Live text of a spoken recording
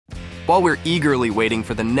While we're eagerly waiting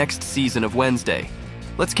for the next season of Wednesday,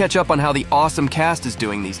 let's catch up on how the awesome cast is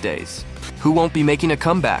doing these days. Who won't be making a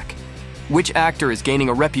comeback? Which actor is gaining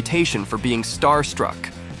a reputation for being starstruck?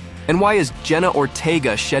 And why is Jenna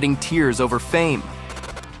Ortega shedding tears over fame?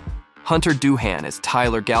 Hunter Doohan as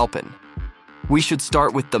Tyler Galpin. We should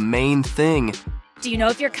start with the main thing. Do you know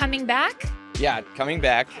if you're coming back? Yeah, coming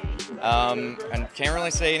back. And can't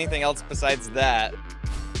really say anything else besides that.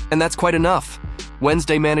 And that's quite enough.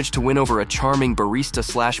 Wednesday managed to win over a charming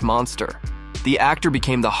barista/monster. The actor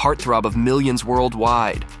became the heartthrob of millions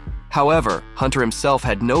worldwide. However, Hunter himself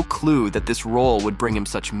had no clue that this role would bring him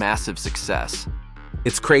such massive success.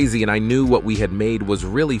 It's crazy, and I knew what we had made was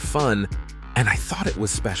really fun, and I thought it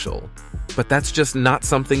was special. But that's just not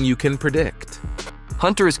something you can predict.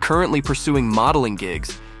 Hunter is currently pursuing modeling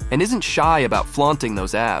gigs and isn't shy about flaunting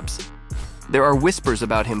those abs. There are whispers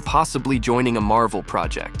about him possibly joining a Marvel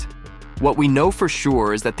project. What we know for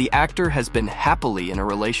sure is that the actor has been happily in a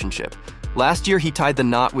relationship. Last year, he tied the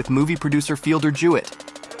knot with movie producer Fielder Jewett.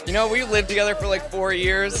 You know, we lived together for like 4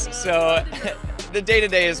 years, so the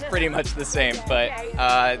day-to-day is pretty much the same, but,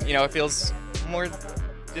 it feels more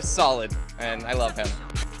just solid, and I love him.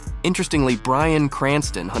 Interestingly, Bryan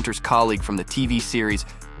Cranston, Hunter's colleague from the TV series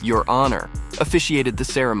Your Honor, officiated the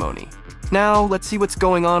ceremony. Now, let's see what's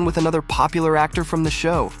going on with another popular actor from the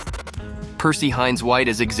show. Percy Hynes White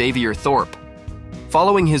as Xavier Thorpe.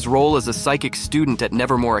 Following his role as a psychic student at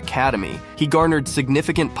Nevermore Academy, he garnered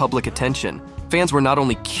significant public attention. Fans were not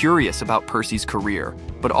only curious about Percy's career,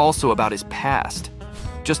 but also about his past.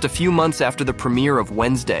 Just a few months after the premiere of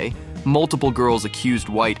Wednesday, multiple girls accused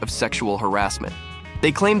White of sexual harassment.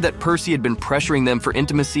 They claimed that Percy had been pressuring them for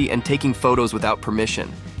intimacy and taking photos without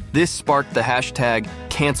permission. This sparked the hashtag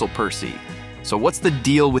 #CancelPercy. So what's the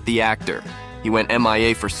deal with the actor? He went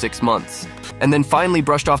MIA for 6 months, and then finally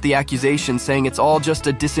brushed off the accusation, saying it's all just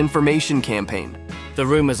a disinformation campaign. The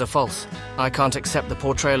rumors are false. I can't accept the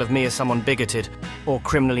portrayal of me as someone bigoted or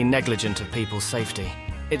criminally negligent of people's safety.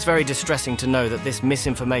 It's very distressing to know that this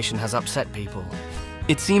misinformation has upset people.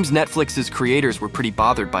 It seems Netflix's creators were pretty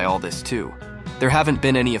bothered by all this too. There haven't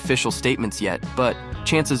been any official statements yet, but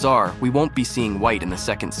chances are we won't be seeing White in the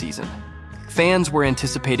second season. Fans were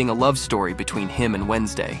anticipating a love story between him and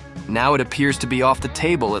Wednesday. Now it appears to be off the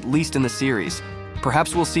table, at least in the series.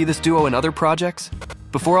 Perhaps we'll see this duo in other projects?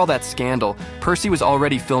 Before all that scandal, Percy was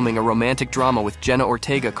already filming a romantic drama with Jenna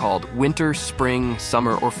Ortega called Winter, Spring,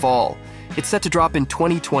 Summer, or Fall. It's set to drop in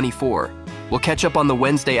 2024. We'll catch up on the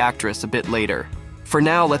Wednesday actress a bit later. For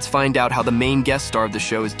now, let's find out how the main guest star of the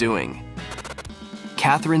show is doing.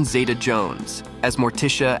 Catherine Zeta-Jones as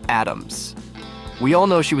Morticia Addams. We all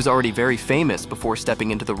know she was already very famous before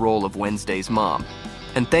stepping into the role of Wednesday's mom.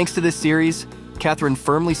 And thanks to this series, Catherine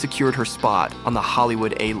firmly secured her spot on the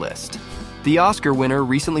Hollywood A-list. The Oscar winner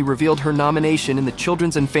recently revealed her nomination in the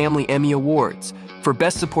Children's and Family Emmy Awards for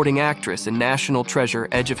Best Supporting Actress in National Treasure: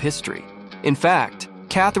 Edge of History. In fact,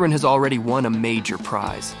 Catherine has already won a major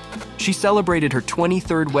prize. She celebrated her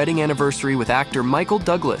 23rd wedding anniversary with actor Michael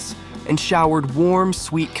Douglas and showered warm,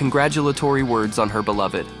 sweet congratulatory words on her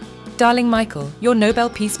beloved. Darling Michael, your Nobel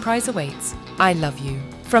Peace Prize awaits. I love you.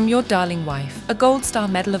 From your darling wife, a Gold Star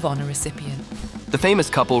Medal of Honor recipient. The famous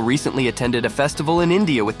couple recently attended a festival in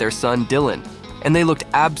India with their son Dylan, and they looked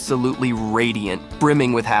absolutely radiant,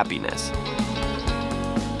 brimming with happiness.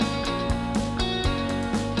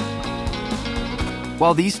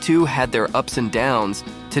 While these two had their ups and downs,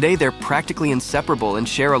 today they're practically inseparable and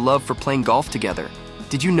share a love for playing golf together.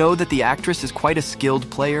 Did you know that the actress is quite a skilled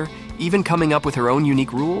player, even coming up with her own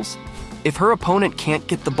unique rules? If her opponent can't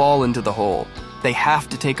get the ball into the hole, they have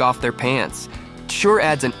to take off their pants. Sure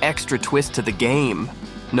adds an extra twist to the game.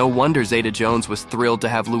 No wonder Zeta-Jones was thrilled to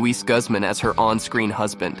have Luis Guzmán as her on-screen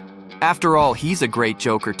husband. After all, he's a great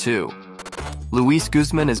joker too. Luis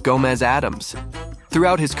Guzmán is Gomez Addams.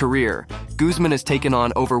 Throughout his career, Guzmán has taken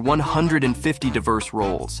on over 150 diverse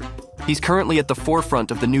roles. He's currently at the forefront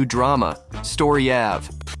of the new drama, Story Ave.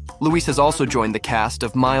 Luis has also joined the cast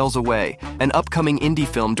of Miles Away, an upcoming indie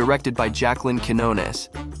film directed by Jacqueline Quinones.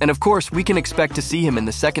 And of course, we can expect to see him in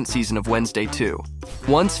the second season of Wednesday too.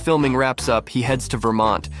 Once filming wraps up, he heads to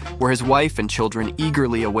Vermont, where his wife and children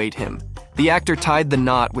eagerly await him. The actor tied the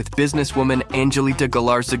knot with businesswoman Angelita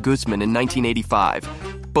Galarza Guzmán in 1985.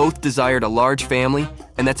 Both desired a large family,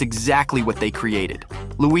 and that's exactly what they created.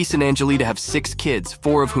 Luis and Angelita have 6 kids,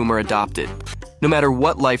 4 of whom are adopted. No matter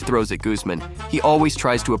what life throws at Guzmán, he always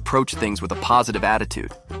tries to approach things with a positive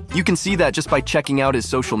attitude. You can see that just by checking out his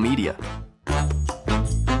social media.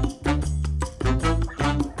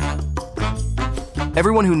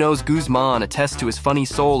 Everyone who knows Guzmán attests to his funny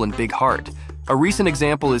soul and big heart. A recent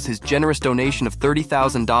example is his generous donation of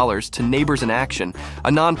 $30,000 to Neighbors in Action, a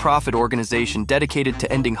nonprofit organization dedicated to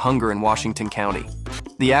ending hunger in Washington County.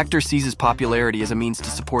 The actor sees his popularity as a means to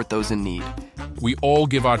support those in need. We all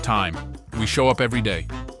give our time. We show up every day.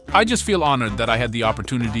 I just feel honored that I had the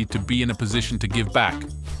opportunity to be in a position to give back.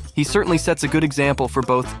 He certainly sets a good example for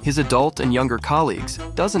both his adult and younger colleagues,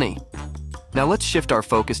 doesn't he? Now let's shift our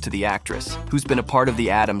focus to the actress, who's been a part of the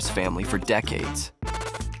Addams family for decades.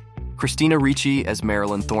 Christina Ricci as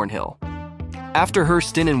Marilyn Thornhill. After her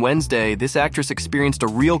stint in Wednesday, this actress experienced a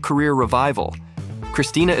real career revival.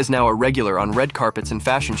 Christina is now a regular on red carpets and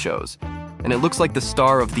fashion shows, and it looks like the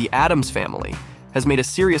star of The Addams Family has made a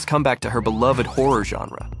serious comeback to her beloved horror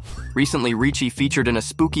genre. Recently, Ricci featured in a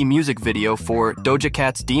spooky music video for Doja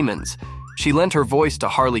Cat's Demons. She lent her voice to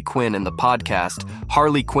Harley Quinn in the podcast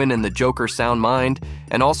Harley Quinn and the Joker Sound Mind,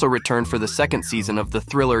 and also returned for the second season of the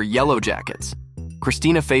thriller Yellow Jackets.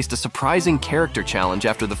 Christina faced a surprising character challenge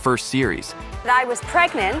after the first series. I was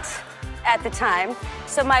pregnant at the time,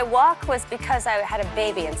 so my walk was because I had a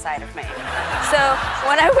baby inside of me. So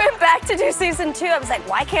when I went back to do season 2, I was like,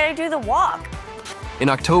 why can't I do the walk? In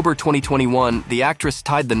October 2021, the actress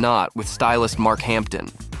tied the knot with stylist Mark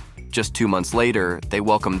Hampton. Just 2 months later, they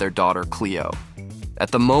welcomed their daughter Cleo.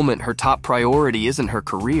 At the moment, her top priority isn't her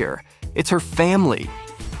career, it's her family.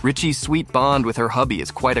 Ricci's sweet bond with her hubby is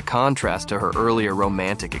quite a contrast to her earlier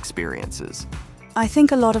romantic experiences. I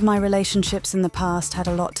think a lot of my relationships in the past had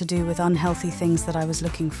a lot to do with unhealthy things that I was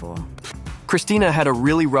looking for. Christina had a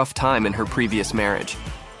really rough time in her previous marriage.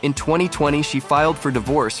 In 2020, she filed for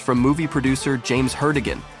divorce from movie producer James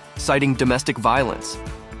Hurdigan, citing domestic violence.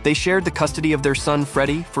 They shared the custody of their son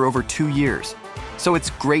Freddie for over 2 years, so it's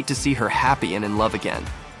great to see her happy and in love again.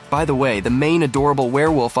 By the way, the main adorable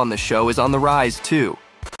werewolf on the show is on the rise too.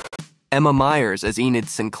 Emma Myers as Enid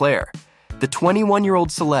Sinclair. The 21-year-old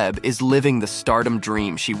celeb is living the stardom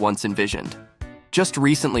dream she once envisioned. Just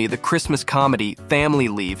recently, the Christmas comedy Family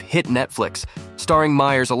Leave hit Netflix, starring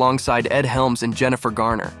Myers alongside Ed Helms and Jennifer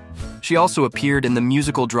Garner. She also appeared in the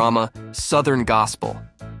musical drama Southern Gospel.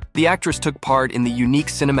 The actress took part in the unique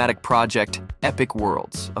cinematic project Epic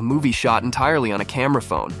Worlds, a movie shot entirely on a camera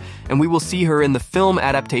phone, and we will see her in the film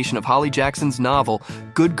adaptation of Holly Jackson's novel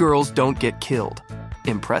Good Girls Don't Get Killed.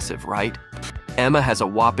 Impressive, right? Emma has a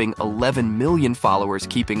whopping 11 million followers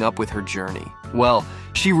keeping up with her journey. Well,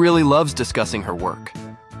 she really loves discussing her work.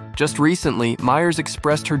 Just recently, Myers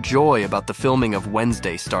expressed her joy about the filming of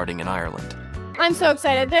Wednesday starting in Ireland. I'm so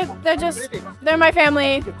excited. They're my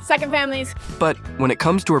family, second families. But when it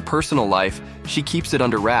comes to her personal life, she keeps it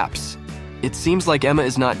under wraps. It seems like Emma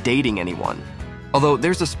is not dating anyone, although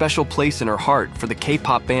there's a special place in her heart for the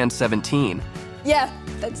K-pop band 17. Yeah,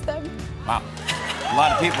 that's them. Wow, a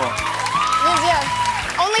lot of people.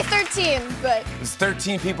 Yeah, only 13, but... There's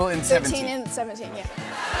 13 people in 17. 13 and 17,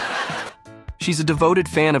 yeah. She's a devoted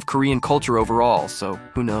fan of Korean culture overall, so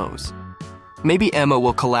who knows? Maybe Emma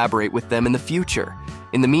will collaborate with them in the future.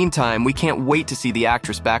 In the meantime, we can't wait to see the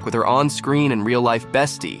actress back with her on-screen and real-life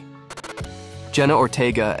bestie, Jenna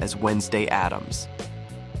Ortega as Wednesday Addams.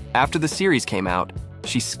 After the series came out,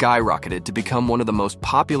 she skyrocketed to become one of the most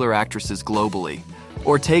popular actresses globally.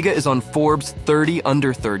 Ortega is on Forbes' 30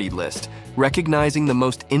 Under 30 list, recognizing the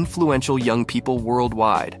most influential young people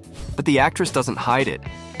worldwide. But the actress doesn't hide it.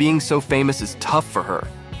 Being so famous is tough for her.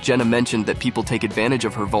 Jenna mentioned that people take advantage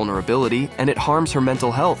of her vulnerability and it harms her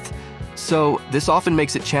mental health. So this often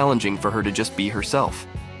makes it challenging for her to just be herself.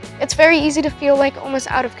 It's very easy to feel like almost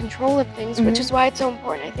out of control of things, which is why it's so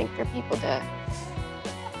important, I think, for people to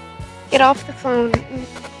get off the phone.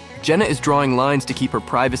 Jenna is drawing lines to keep her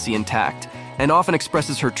privacy intact and often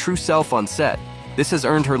expresses her true self on set. This has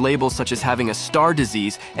earned her labels such as having a star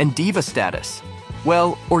disease and diva status.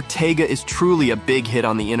 Well, Ortega is truly a big hit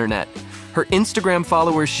on the internet. Her Instagram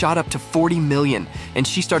followers shot up to 40 million, and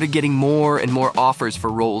she started getting more and more offers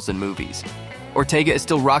for roles in movies. Ortega is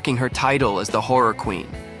still rocking her title as the horror queen.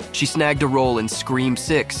 She snagged a role in Scream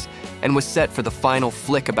 6 and was set for the final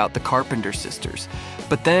flick about the Carpenter sisters.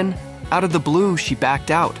 But then, out of the blue, she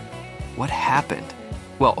backed out. What happened?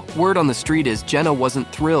 Well, word on the street is Jenna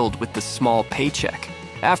wasn't thrilled with the small paycheck.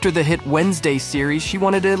 After the hit Wednesday series, she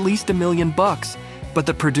wanted at least $1 million, but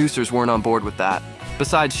the producers weren't on board with that.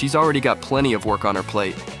 Besides, she's already got plenty of work on her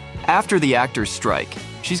plate. After the actors' strike,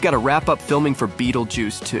 she's got to wrap up filming for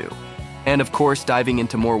Beetlejuice 2. And of course, diving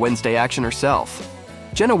into more Wednesday action herself.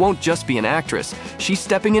 Jenna won't just be an actress, she's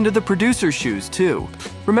stepping into the producer's shoes too.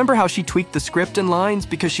 Remember how she tweaked the script and lines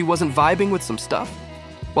because she wasn't vibing with some stuff?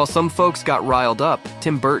 While some folks got riled up,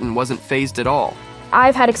 Tim Burton wasn't fazed at all.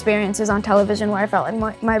 I've had experiences on television where I felt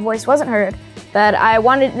like my voice wasn't heard, that I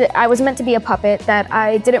was meant to be a puppet, that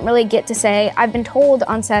I didn't really get to say. I've been told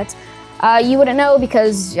on set, you wouldn't know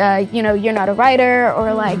because, you know, you're not a writer,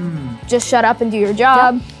 or like, just shut up and do your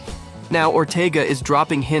job. Now, Ortega is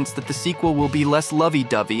dropping hints that the sequel will be less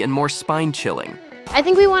lovey-dovey and more spine-chilling. I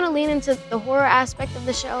think we want to lean into the horror aspect of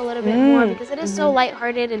the show a little bit more, because it is so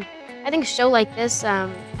lighthearted, and I think a show like this,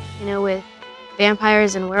 you know, with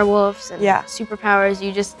vampires and werewolves and superpowers,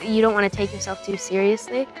 you don't want to take yourself too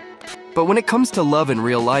seriously. But when it comes to love in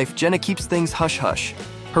real life, Jenna keeps things hush-hush.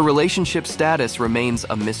 Her relationship status remains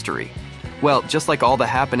a mystery. Well, just like all the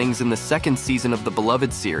happenings in the second season of the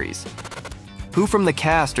beloved series. Who from the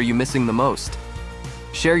cast are you missing the most?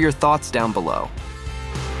 Share your thoughts down below.